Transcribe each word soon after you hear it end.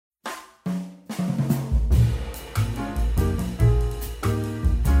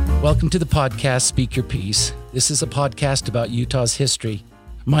Welcome to the podcast, Speak Your Piece. This is a podcast about Utah's history.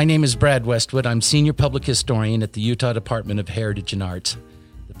 My name is Brad Westwood. I'm Senior Public Historian at the Utah Department of Heritage and Arts.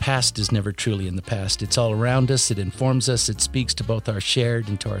 The past is never truly in the past. It's all around us. It informs us. It speaks to both our shared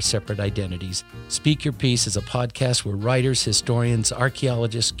and to our separate identities. Speak Your Piece is a podcast where writers, historians,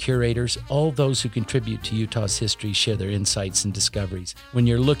 archaeologists, curators, all those who contribute to Utah's history share their insights and discoveries. When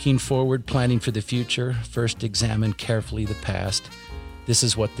you're looking forward, planning for the future, first examine carefully the past. This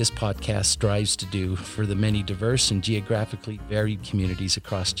is what this podcast strives to do for the many diverse and geographically varied communities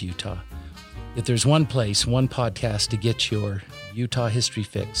across Utah. If there's one place, one podcast to get your Utah history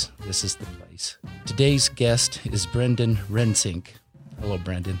fix, this is the place. Today's guest is Brendan Rensink. Hello,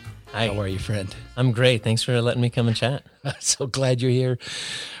 Brendan. Hi. How are you, friend? I'm great. Thanks for letting me come and chat. So glad you're here.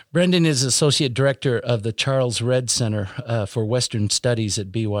 Brendan is Associate Director of the Charles Redd Center for Western Studies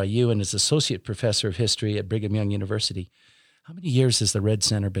at BYU and is Associate Professor of History at Brigham Young University. How many years has the Redd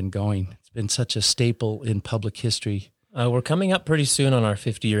Center been going? It's been such a staple in public history. We're coming up pretty soon on our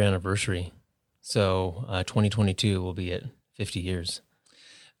 50-year anniversary. So 2022 will be at 50 years.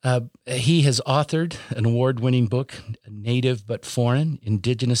 He has authored an award-winning book, Native but Foreign,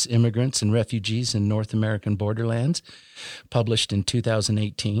 Indigenous Immigrants and Refugees in North American Borderlands, published in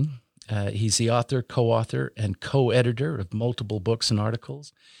 2018. He's the author, co-author, and co-editor of multiple books and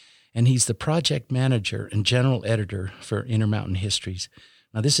articles, and he's the project manager and general editor for Intermountain Histories.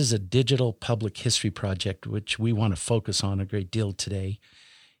 Now, this is a digital public history project, which we want to focus on a great deal today.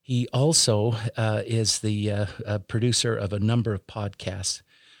 He also is the producer of a number of podcasts.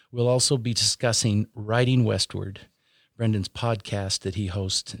 We'll also be discussing Writing Westward, Brendan's podcast that he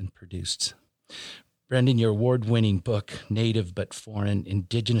hosts and produced. Brendan, your award-winning book, Native but Foreign,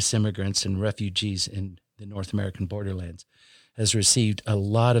 Indigenous Immigrants and Refugees in the North American Borderlands, has received a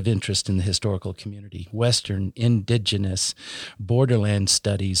lot of interest in the historical community, Western, Indigenous, Borderland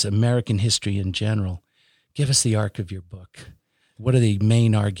studies, American history in general. Give us the arc of your book. What are the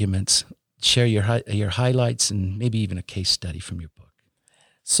main arguments? Share your highlights and maybe even a case study from your book.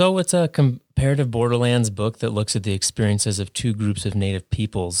 So it's a comparative Borderlands book that looks at the experiences of two groups of Native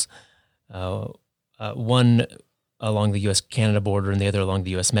peoples, one along the U.S.-Canada border and the other along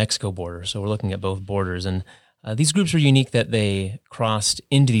the U.S.-Mexico border. So we're looking at both borders. And these groups are unique that they crossed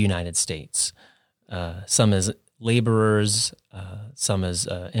into the United States, some as laborers, some as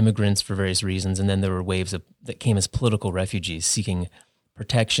immigrants for various reasons, and then there were waves that came as political refugees seeking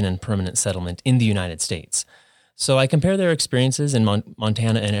protection and permanent settlement in the United States. So I compare their experiences in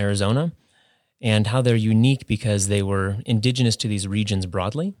Montana and Arizona and how they're unique because they were indigenous to these regions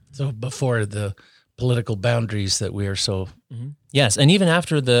broadly. So before the political boundaries that we are so... Mm-hmm. Yes, and even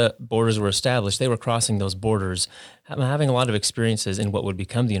after the borders were established, they were crossing those borders, having a lot of experiences in what would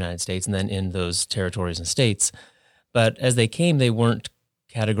become the United States and then in those territories and states. But as they came, they weren't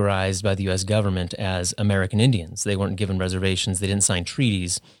categorized by the U.S. government as American Indians. They weren't given reservations. They didn't sign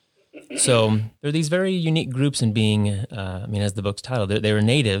treaties. So there are these very unique groups in being, as the book's title, they were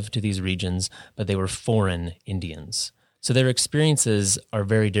native to these regions, but they were foreign Indians. So their experiences are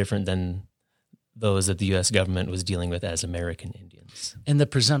very different than those that the U.S. government was dealing with as American Indians. And the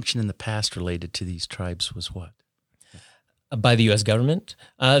presumption in the past related to these tribes was what? By the U.S. government,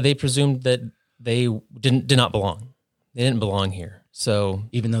 they presumed that they did not belong. They didn't belong here. So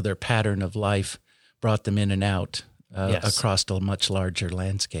even though their pattern of life brought them in and out yes. across a much larger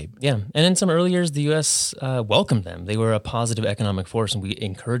landscape. Yeah, and in some early years, the U.S. welcomed them. They were a positive economic force, and we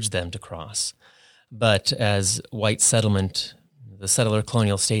encouraged them to cross. But as white settlement, the settler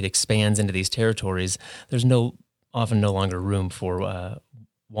colonial state expands into these territories, there's often no longer room for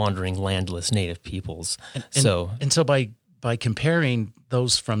wandering landless Native peoples. And so by comparing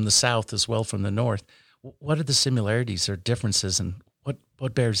those from the South as well from the North, what are the similarities or differences, and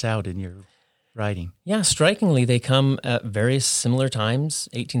what bears out in your writing? Yeah, strikingly, they come at various similar times,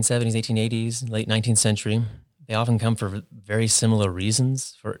 1870s, 1880s, late 19th century. They often come for very similar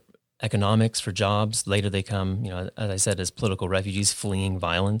reasons, for economics, for jobs. Later they come, as I said, as political refugees fleeing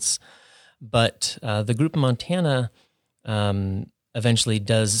violence. But the group in Montana eventually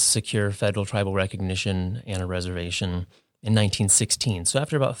does secure federal tribal recognition and a reservation in 1916. So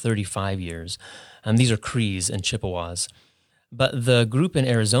after about 35 years, these are Crees and Chippewas. But the group in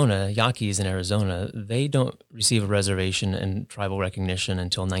Arizona, Yaquis in Arizona, they don't receive a reservation and tribal recognition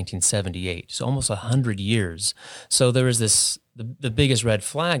until 1978, so almost 100 years. So there was this, the biggest red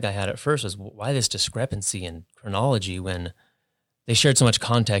flag I had at first was why this discrepancy in chronology when they shared so much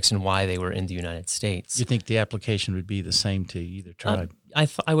context in why they were in the United States. You think the application would be the same to either tribe?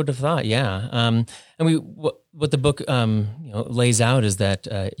 I would have thought, yeah. And what the book lays out is that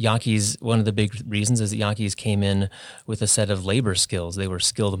Yaquis, one of the big reasons is that Yaquis came in with a set of labor skills. They were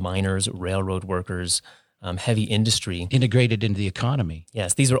skilled miners, railroad workers, heavy industry. Integrated into the economy.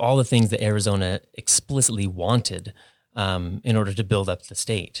 Yes, these were all the things that Arizona explicitly wanted in order to build up the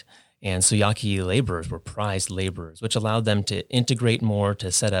state. And so Yaqui laborers were prized laborers, which allowed them to integrate more,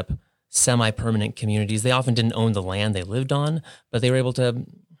 to set up semi-permanent communities. They often didn't own the land they lived on, but they were able to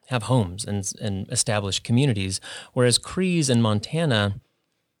have homes and establish communities. Whereas Crees in Montana,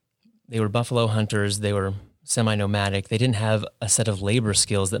 they were buffalo hunters, they were semi-nomadic. They didn't have a set of labor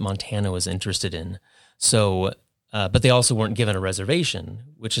skills that Montana was interested in. So, but they also weren't given a reservation,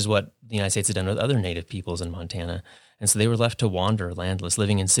 which is what the United States had done with other native peoples in Montana. And so they were left to wander landless,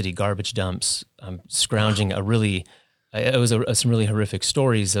 living in city garbage dumps, scrounging some really horrific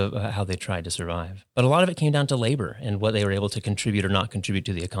stories of how they tried to survive. But a lot of it came down to labor and what they were able to contribute or not contribute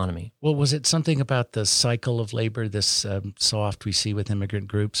to the economy. Well, was it something about the cycle of labor, this so often we see with immigrant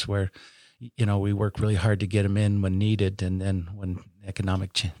groups where, we work really hard to get them in when needed, and then when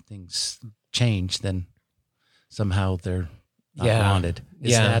economic things change, then somehow they're not wanted.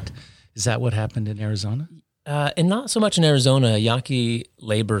 Is that what happened in Arizona? And not so much in Arizona. Yaqui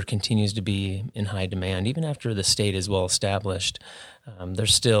labor continues to be in high demand, even after the state is well established. They're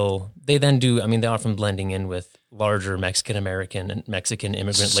often blending in with larger Mexican-American and Mexican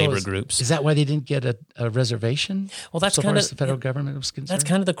immigrant labor groups. Is that why they didn't get a reservation? Well, that's so far as the federal government was concerned? That's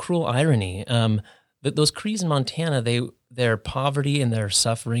kind of the cruel irony. Those Crees in Montana, their poverty and their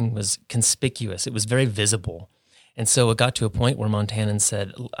suffering was conspicuous. It was very visible. And so it got to a point where Montanans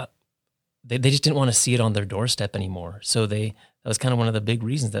said, they just didn't want to see it on their doorstep anymore. So that was kind of one of the big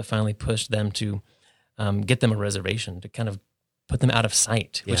reasons that finally pushed them to get them a reservation, to kind of put them out of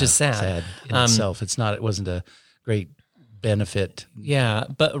sight, which is sad. Sad in itself. It wasn't a great benefit. Yeah,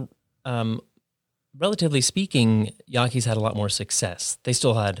 but relatively speaking, Yaquis had a lot more success. They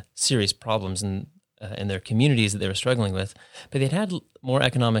still had serious problems in their communities that they were struggling with, but they'd had more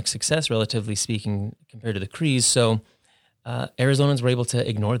economic success, relatively speaking, compared to the Crees. So Arizonans were able to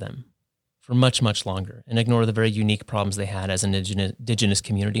ignore them for much, much longer and ignore the very unique problems they had as an indigenous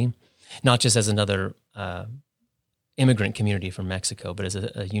community, not just as another immigrant community from Mexico, but as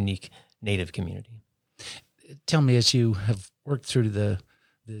a unique native community. Tell me, as you have worked through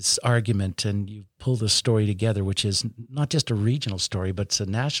this argument and you pull the story together, which is not just a regional story, but it's a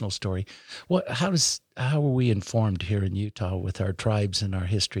national story. How are we informed here in Utah with our tribes and our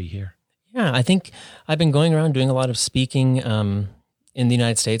history here? Yeah, I think I've been going around doing a lot of speaking in the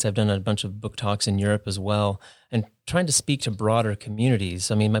United States. I've done a bunch of book talks in Europe as well, and trying to speak to broader communities.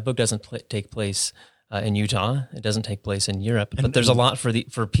 I mean, my book doesn't take place in Utah. It doesn't take place in Europe, but there's a lot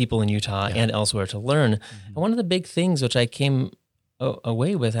for people in Utah and elsewhere to learn. Mm-hmm. And one of the big things which I came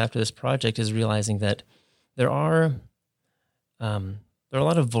away with after this project is realizing that there are a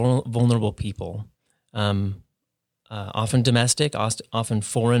lot of vulnerable people, often domestic, often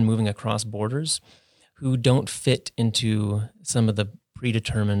foreign, moving across borders, who don't fit into some of the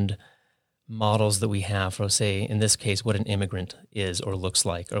predetermined models that we have for, say, in this case, what an immigrant is or looks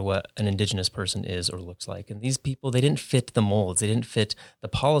like, or what an indigenous person is or looks like. And these people, they didn't fit the molds. They didn't fit the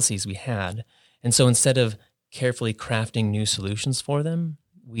policies we had. And so instead of carefully crafting new solutions for them,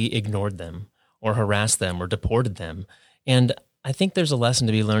 we ignored them or harassed them or deported them. And I think there's a lesson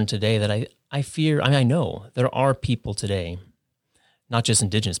to be learned today that I know there are people today, not just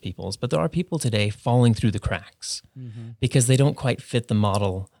indigenous peoples, but there are people today falling through the cracks because they don't quite fit the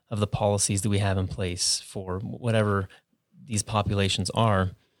model of the policies that we have in place for whatever these populations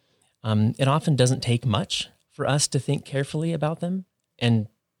are. It often doesn't take much for us to think carefully about them and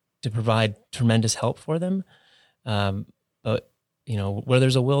to provide tremendous help for them. But where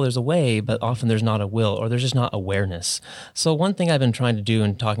there's a will, there's a way, but often there's not a will, or there's just not awareness. So one thing I've been trying to do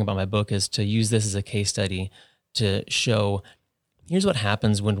in talking about my book is to use this as a case study to show, here's what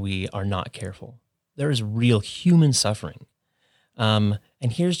happens when we are not careful. There is real human suffering. And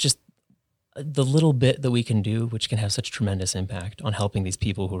here's just the little bit that we can do, which can have such tremendous impact on helping these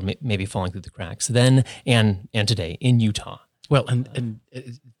people who are maybe falling through the cracks then and today in Utah. Well, and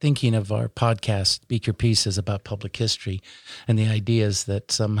thinking of our podcast, Speak Your Piece, is about public history and the ideas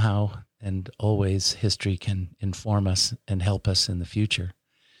that somehow and always history can inform us and help us in the future.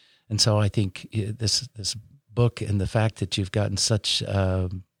 And so I think this book and the fact that you've gotten such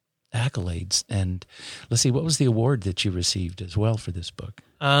accolades, and let's see, what was the award that you received as well for this book?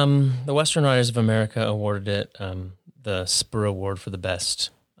 The Western Writers of America awarded it the Spur Award for the best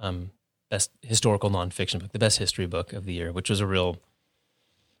best historical nonfiction book, the best history book of the year, which was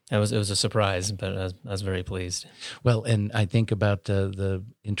it was a surprise, but I was very pleased. Well, and I think about the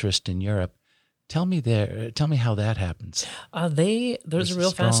interest in Europe. Tell me how that happens. There's a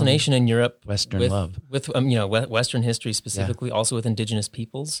real fascination in Europe, Western love with Western history specifically, also with indigenous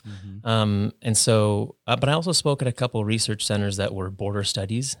peoples, and so. But I also spoke at a couple of research centers that were border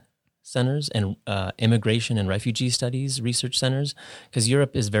studies centers and immigration and refugee studies research centers, because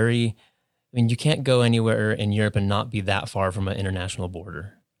Europe is very. I mean, you can't go anywhere in Europe and not be that far from an international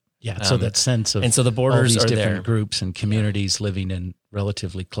border. Yeah, so that sense of and so the borders all these are different there. Groups and communities living in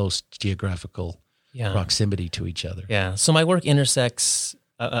relatively close geographical proximity to each other. Yeah, so my work intersects,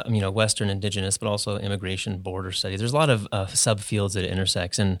 Western indigenous, but also immigration, border studies. There's a lot of subfields that it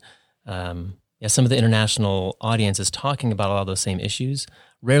intersects, and some of the international audience is talking about a lot of those same issues,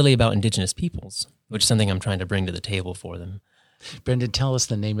 rarely about indigenous peoples, which is something I'm trying to bring to the table for them. Brendan, tell us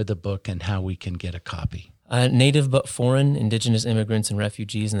the name of the book and how we can get a copy. Native but Foreign, Indigenous Immigrants and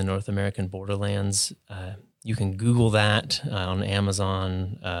Refugees in the North American Borderlands. You can Google that on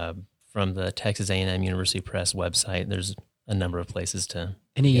Amazon, from the Texas A&M University Press website. There's a number of places to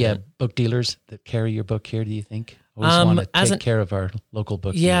Any book dealers that carry your book here, do you think? Always want to take care of our local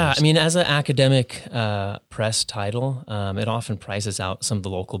book dealers. I mean, as an academic press title, it often prices out some of the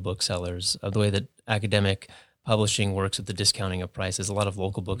local booksellers. The way that academic publishing works with the discounting of prices, a lot of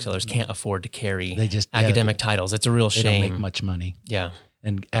local booksellers can't afford to carry academic titles. It's a real shame. They don't make much money. Yeah.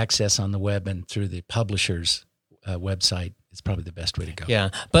 And access on the web and through the publisher's website is probably the best way to go. Yeah,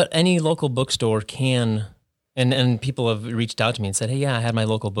 but any local bookstore can, and people have reached out to me and said, hey, I had my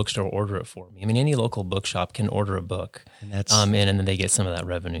local bookstore order it for me. I mean, any local bookshop can order a book, and then they get some of that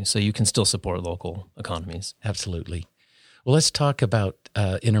revenue. So you can still support local economies. Absolutely. Well, let's talk about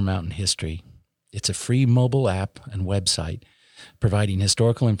Intermountain History. It's a free mobile app and website providing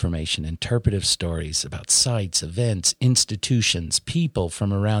historical information, interpretive stories about sites, events, institutions, people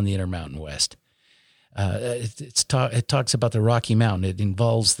from around the Intermountain West. It talks about the Rocky Mountain. It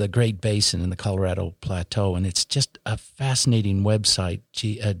involves the Great Basin and the Colorado Plateau, and it's just a fascinating website,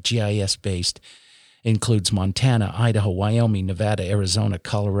 GIS-based. Includes Montana, Idaho, Wyoming, Nevada, Arizona,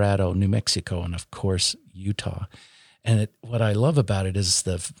 Colorado, New Mexico, and, of course, Utah. And what I love about it is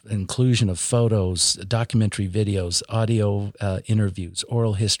the inclusion of photos, documentary videos, audio interviews,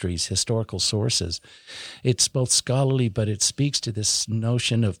 oral histories, historical sources. It's both scholarly, but it speaks to this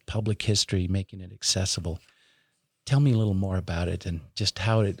notion of public history, making it accessible. Tell me a little more about it and just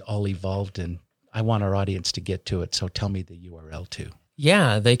how it all evolved. And I want our audience to get to it, so tell me the URL too.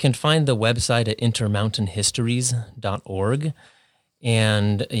 Yeah, they can find the website at intermountainhistories.org.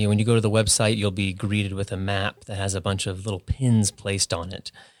 And when you go to the website, you'll be greeted with a map that has a bunch of little pins placed on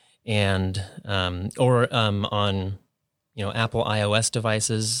it. And on Apple iOS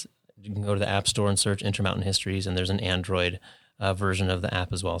devices, you can go to the App Store and search Intermountain Histories, and there's an Android version of the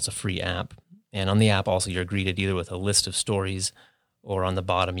app as well. It's a free app. And on the app also, you're greeted either with a list of stories, or on the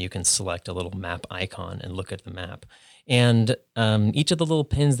bottom, you can select a little map icon and look at the map. And each of the little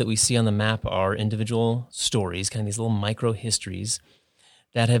pins that we see on the map are individual stories, kind of these little micro histories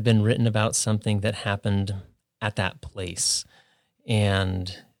that have been written about something that happened at that place.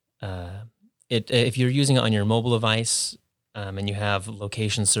 And if you're using it on your mobile device and you have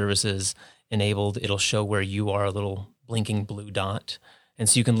location services enabled, it'll show where you are, a little blinking blue dot. And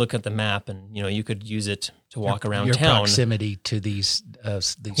so you can look at the map, and you could use it to walk around your town. Proximity to these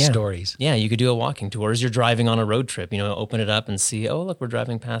stories. Yeah, you could do a walking tour as you're driving on a road trip. Open it up and see, oh, look, we're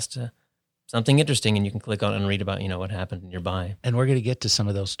driving past something interesting, and you can click on it and read about what happened nearby. And we're going to get to some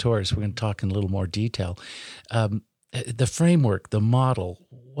of those tours. We're going to talk in a little more detail. The framework, the model,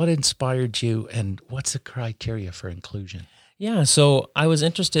 what inspired you, and what's the criteria for inclusion? Yeah, so I was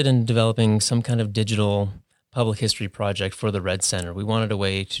interested in developing some kind of digital public history project for the Red Center. We wanted a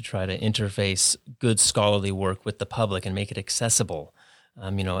way to try to interface good scholarly work with the public and make it accessible.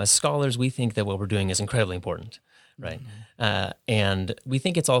 As scholars, we think that what we're doing is incredibly important, right? Mm-hmm. And we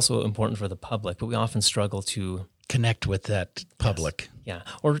think it's also important for the public, but we often struggle to connect with that public. Yes.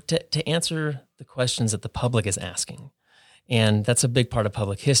 Yeah, or to answer the questions that the public is asking. And that's a big part of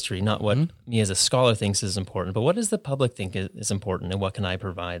public history, not what me as a scholar thinks is important, but what does the public think is important, and what can I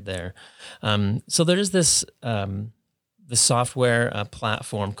provide there? So there is this the software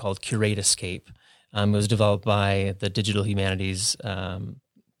platform called CurateScape. It was developed by the digital humanities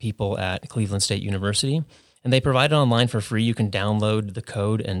people at Cleveland State University, and they provide it online for free. You can download the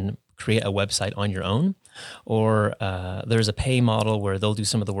code and create a website on your own, or there's a pay model where they'll do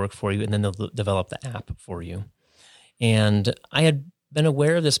some of the work for you, and then they'll develop the app for you. And I had been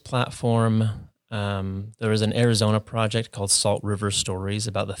aware of this platform There was an Arizona project called Salt River Stories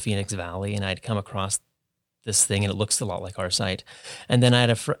about the Phoenix Valley, and I'd come across this thing, and it looks a lot like our site. And then I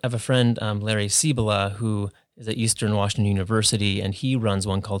have a friend, Larry Cibola, who is at Eastern Washington University, and he runs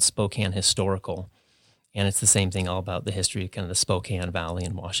one called Spokane Historical. And it's the same thing, all about the history of kind of the Spokane Valley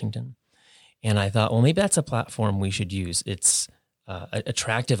in Washington. And I thought, well, maybe that's a platform we should use. It's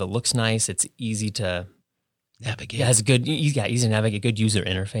attractive, it looks nice, it's easy to navigate. It has easy to navigate, good user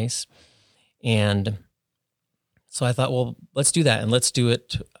interface. And so I thought, well, let's do that, and let's do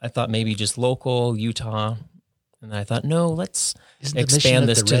it. I thought maybe just local, Utah. And then I thought, no, let's expand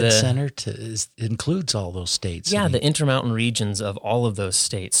this to the Red Center includes all those states. Yeah, the Intermountain regions of all of those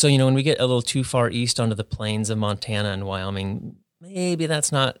states. So, when we get a little too far east onto the plains of Montana and Wyoming, maybe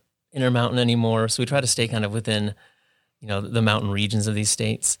that's not Intermountain anymore. So we try to stay kind of within, the mountain regions of these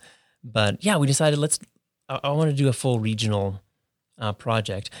states. But yeah, we decided I want to do a full regional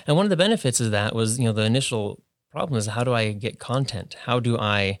project. And one of the benefits of that was, the initial problem is, how do I get content? How do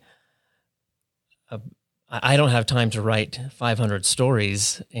I don't have time to write 500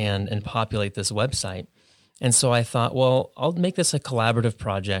 stories and populate this website. And so I thought, well, I'll make this a collaborative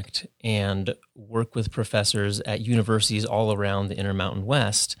project and work with professors at universities all around the Intermountain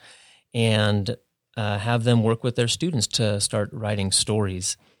West and have them work with their students to start writing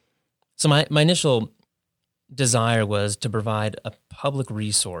stories. So my initial desire was to provide a public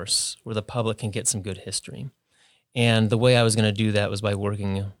resource where the public can get some good history. And the way I was going to do that was by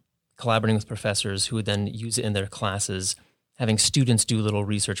collaborating with professors who would then use it in their classes, having students do little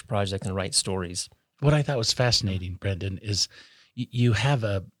research projects and write stories. What I thought was fascinating, Brendan, is you have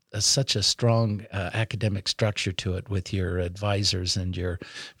such a strong academic structure to it with your advisors and your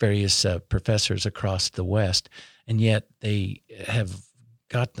various professors across the West, and yet they have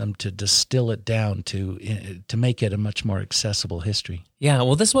got them to distill it down to make it a much more accessible history. Yeah,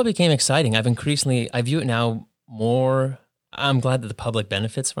 well, this is what became exciting. I view it now more. I'm glad that the public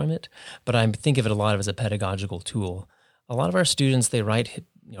benefits from it, but I think of it a lot as a pedagogical tool. A lot of our students, they write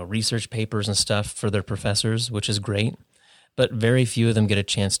research papers and stuff for their professors, which is great, but very few of them get a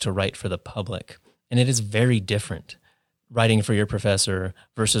chance to write for the public. And it is very different, writing for your professor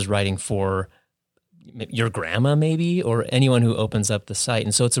versus writing for your grandma maybe, or anyone who opens up the site.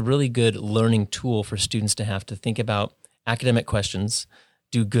 And so it's a really good learning tool for students to have to think about academic questions,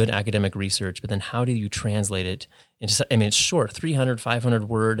 do good academic research, but then how do you translate it into, it's short, 300, 500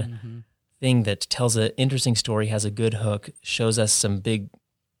 word thing that tells an interesting story, has a good hook, shows us some big,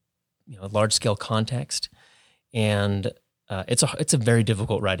 large scale context. And it's a very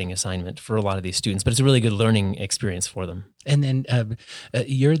difficult writing assignment for a lot of these students, but it's a really good learning experience for them. And then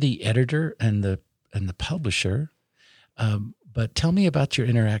you're the editor and the publisher, but tell me about your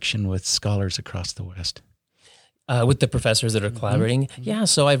interaction with scholars across the West. With the professors that are collaborating. Mm-hmm. Yeah,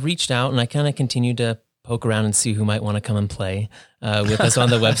 so I've reached out and I kind of continue to poke around and see who might want to come and play with us on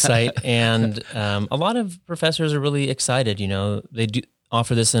the website. And a lot of professors are really excited. They do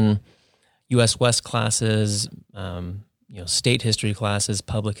offer this in U.S. West classes, state history classes,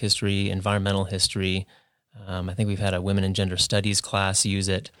 public history, environmental history. I think we've had a women and gender studies class use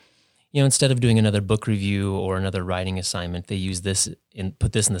it. Instead of doing another book review or another writing assignment, they use this and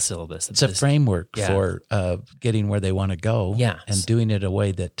put this in the syllabus. It's a framework for getting where they want to go, and doing it a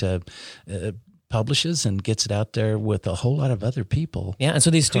way that publishes and gets it out there with a whole lot of other people. Yeah, and so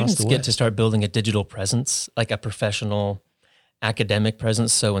these students get to start building a digital presence, like a professional academic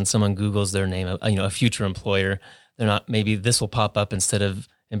presence. So when someone Googles their name, a future employer, they're not, maybe this will pop up instead of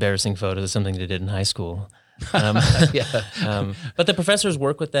embarrassing photos of something they did in high school. But the professors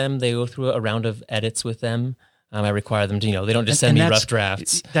work with them. They go through a round of edits with them. I require them to, they don't just send me rough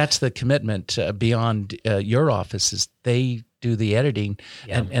drafts. That's the commitment beyond your office, is they do the editing,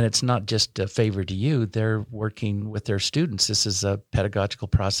 and it's not just a favor to you. They're working with their students. This is a pedagogical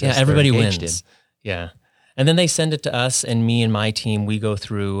process. Yeah, everybody wins. Yeah. And then they send it to us, and me and my team, we go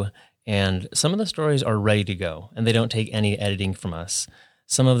through, and some of the stories are ready to go, and they don't take any editing from us.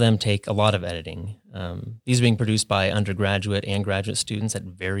 Some of them take a lot of editing. These are being produced by undergraduate and graduate students at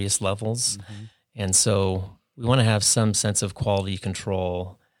various levels. Mm-hmm. And so we want to have some sense of quality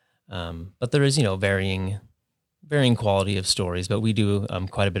control. But there is, varying quality of stories, but we do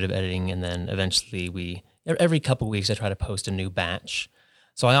quite a bit of editing. And then eventually every couple of weeks, I try to post a new batch.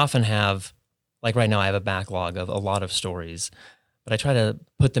 So I often have, like right now, I have a backlog of a lot of stories, but I try to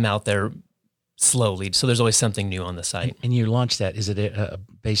put them out there slowly, so there's always something new on the site. And you launch that, is it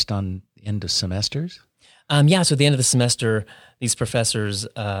based on end of semesters? So at the end of the semester, these professors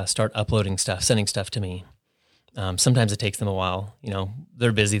start uploading stuff, sending stuff to me. Sometimes it takes them a while.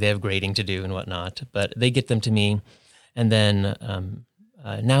 They're busy, they have grading to do and whatnot, but they get them to me. And then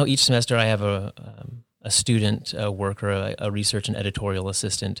now each semester I have a student worker, a research and editorial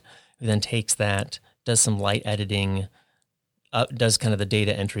assistant, who then takes that, does some light editing, does kind of the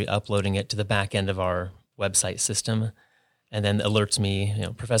data entry, uploading it to the back end of our website system, and then alerts me,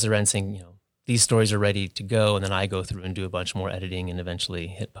 Professor Rensing, these stories are ready to go, and then I go through and do a bunch more editing and eventually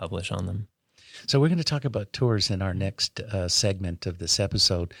hit publish on them. So we're going to talk about tours in our next segment of this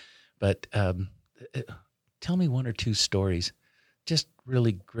episode, but tell me one or two stories just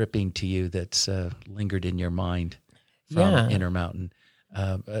really gripping to you that's lingered in your mind from Intermountain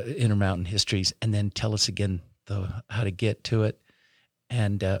histories, and then tell us again how to get to it,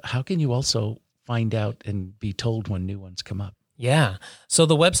 and how can you also find out and be told when new ones come up. Yeah. So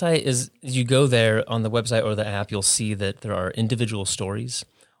the website is, you go there on the website or the app, you'll see that there are individual stories,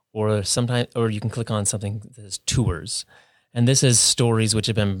 or you can click on something that says tours. And this is stories which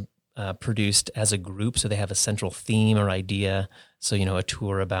have been produced as a group. So they have a central theme or idea. So, a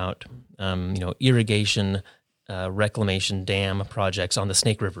tour about, irrigation, reclamation dam projects on the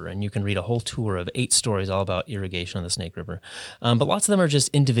Snake River. And you can read a whole tour of 8 stories all about irrigation on the Snake River. But lots of them are just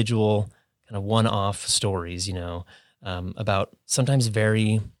individual kind of one-off stories, about sometimes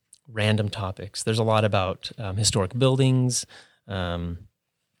very random topics. There's a lot about historic buildings,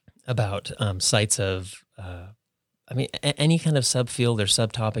 about sites of, any kind of subfield or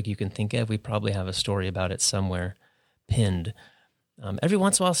subtopic you can think of. We probably have a story about it somewhere pinned. Every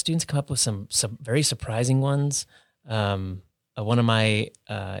once in a while, students come up with some very surprising ones. One of my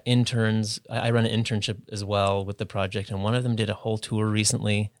interns, I run an internship as well with the project, and one of them did a whole tour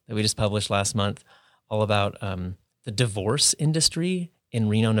recently that we just published last month, all about the divorce industry in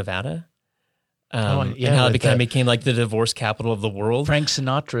Reno, Nevada. And how it became like the divorce capital of the world. Frank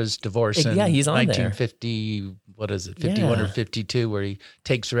Sinatra's divorce in he's on 1950, 51 or 52, where he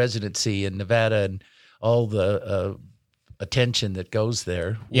takes residency in Nevada and all the attention that goes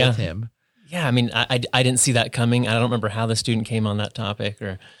there with him. Yeah, I didn't see that coming. I don't remember how the student came on that topic.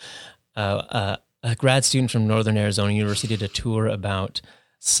 Or a grad student from Northern Arizona University did a tour about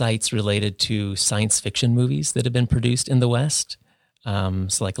sites related to science fiction movies that have been produced in the West. So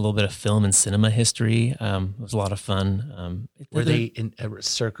like a little bit of film and cinema history. It was a lot of fun. Were they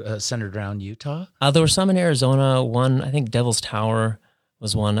centered around Utah? There were some in Arizona. One, I think Devil's Tower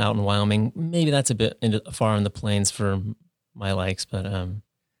was one out in Wyoming. Maybe that's a bit far in the plains for my likes, but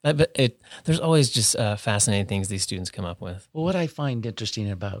there's always just fascinating things these students come up with. Well, what I find interesting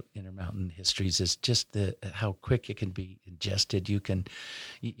about Intermountain Histories is just how quick it can be ingested. You can,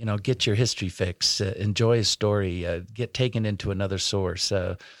 get your history fix, enjoy a story, get taken into another source,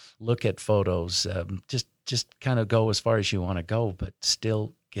 look at photos, just kind of go as far as you want to go, but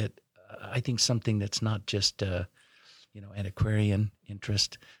still get, I think, something that's not just, antiquarian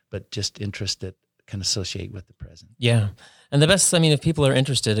interest, but just interest that can associate with the present. Yeah. And the best, if people are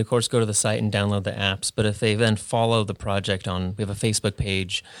interested, of course, go to the site and download the apps. But if they then follow the project we have a Facebook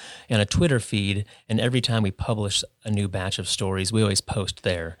page and a Twitter feed, and every time we publish a new batch of stories, we always post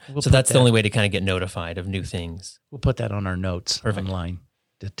there. So that's the only way to kind of get notified of new things. We'll put that on our notes online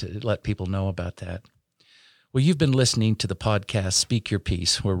to let people know about that. Well, you've been listening to the podcast Speak Your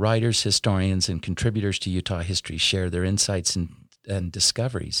Piece, where writers, historians, and contributors to Utah history share their insights and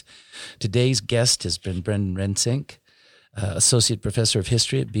discoveries. Today's guest has been Brendan Rensink, Associate Professor of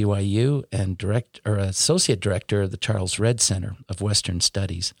History at BYU and Associate Director of the Charles Redd Center of Western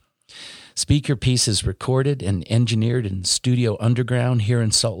Studies. Speak Your Piece is recorded and engineered in Studio Underground here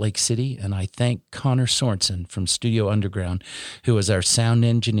in Salt Lake City, and I thank Connor Sorensen from Studio Underground, who is our sound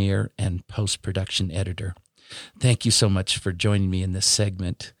engineer and post-production editor. Thank you so much for joining me in this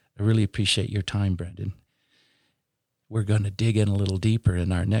segment. I really appreciate your time, Brendan. We're going to dig in a little deeper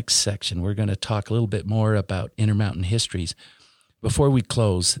in our next section. We're going to talk a little bit more about Intermountain histories. Before we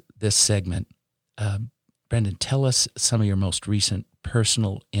close this segment, Brendan, tell us some of your most recent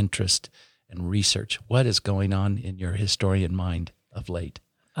personal interest and research. What is going on in your historian mind of late?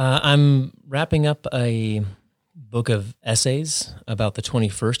 I'm wrapping up a book of essays about the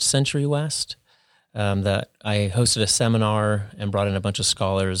 21st century West. That I hosted a seminar and brought in a bunch of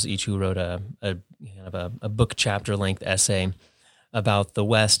scholars, each who wrote a book chapter length essay about the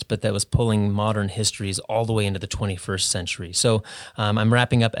West, but that was pulling modern histories all the way into the 21st century. So I'm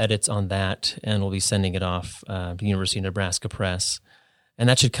wrapping up edits on that, and we'll be sending it off to the University of Nebraska Press, and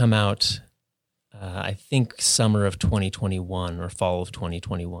that should come out, I think, summer of 2021 or fall of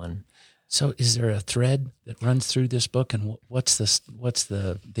 2021. So is there a thread that runs through this book, and what's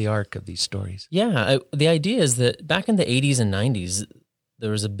the arc of these stories? Yeah, the idea is that back in the 80s and 90s,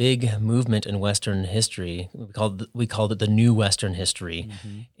 there was a big movement in Western history. We called it the New Western History.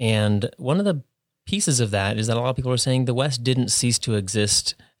 Mm-hmm. And one of the pieces of that is that a lot of people are saying the West didn't cease to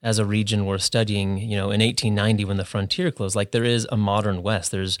exist as a region worth studying, in 1890 when the frontier closed. Like, there is a modern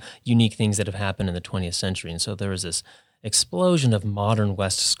West. There's unique things that have happened in the 20th century. And so there was this explosion of modern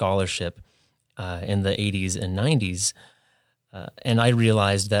West scholarship in the 80s and 90s. And I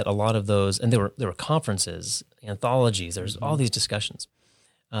realized that a lot of those, and there were conferences, anthologies, there's all these discussions.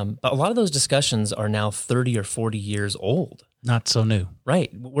 But a lot of those discussions are now 30 or 40 years old. Not so new.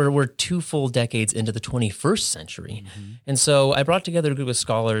 Right. We're 2 full decades into the 21st century. And so I brought together a group of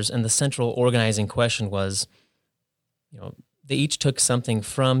scholars, and the central organizing question was, they each took something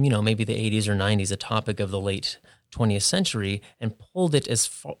from, maybe the 80s or 90s, a topic of the late 20th century, and pulled it as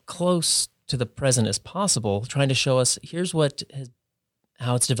close to the present as possible, trying to show us, here's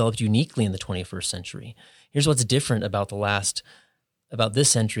how it's developed uniquely in the 21st century. Here's what's different about this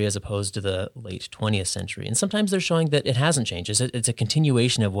century as opposed to the late 20th century. And sometimes they're showing that it hasn't changed. It's a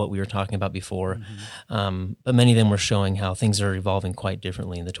continuation of what we were talking about before. But many of them were showing how things are evolving quite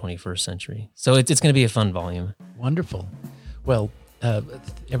differently in the 21st century. So it's going to be a fun volume. Wonderful. Well,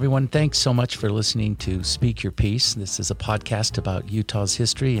 everyone, thanks so much for listening to Speak Your Piece. This is a podcast about Utah's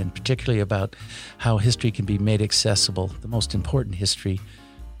history, and particularly about how history can be made accessible, the most important history,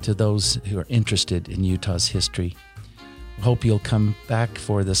 to those who are interested in Utah's history. Hope you'll come back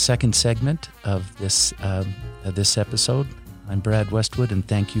for the second segment of this episode. I'm Brad Westwood, and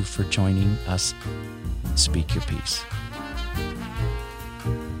thank you for joining us. Speak Your Piece.